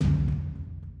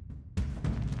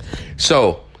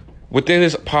So, within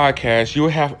this podcast, you will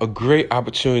have a great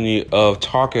opportunity of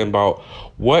talking about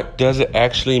what does it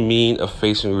actually mean of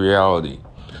facing reality.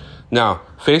 Now,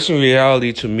 facing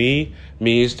reality to me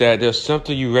means that there's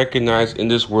something you recognize in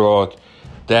this world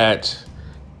that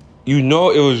you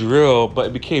know it was real, but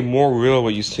it became more real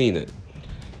when you seen it.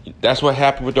 That's what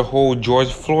happened with the whole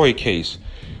George Floyd case,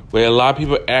 where a lot of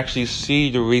people actually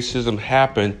see the racism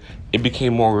happen. It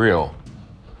became more real.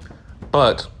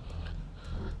 But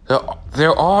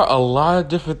there are a lot of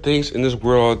different things in this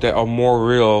world that are more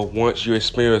real once you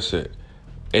experience it.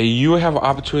 And you have an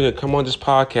opportunity to come on this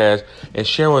podcast and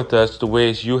share with us the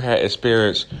ways you had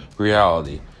experienced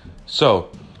reality. So,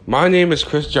 my name is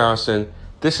Chris Johnson.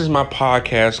 This is my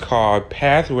podcast called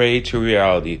Pathway to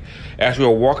Reality, as we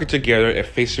are walking together and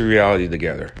facing reality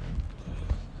together.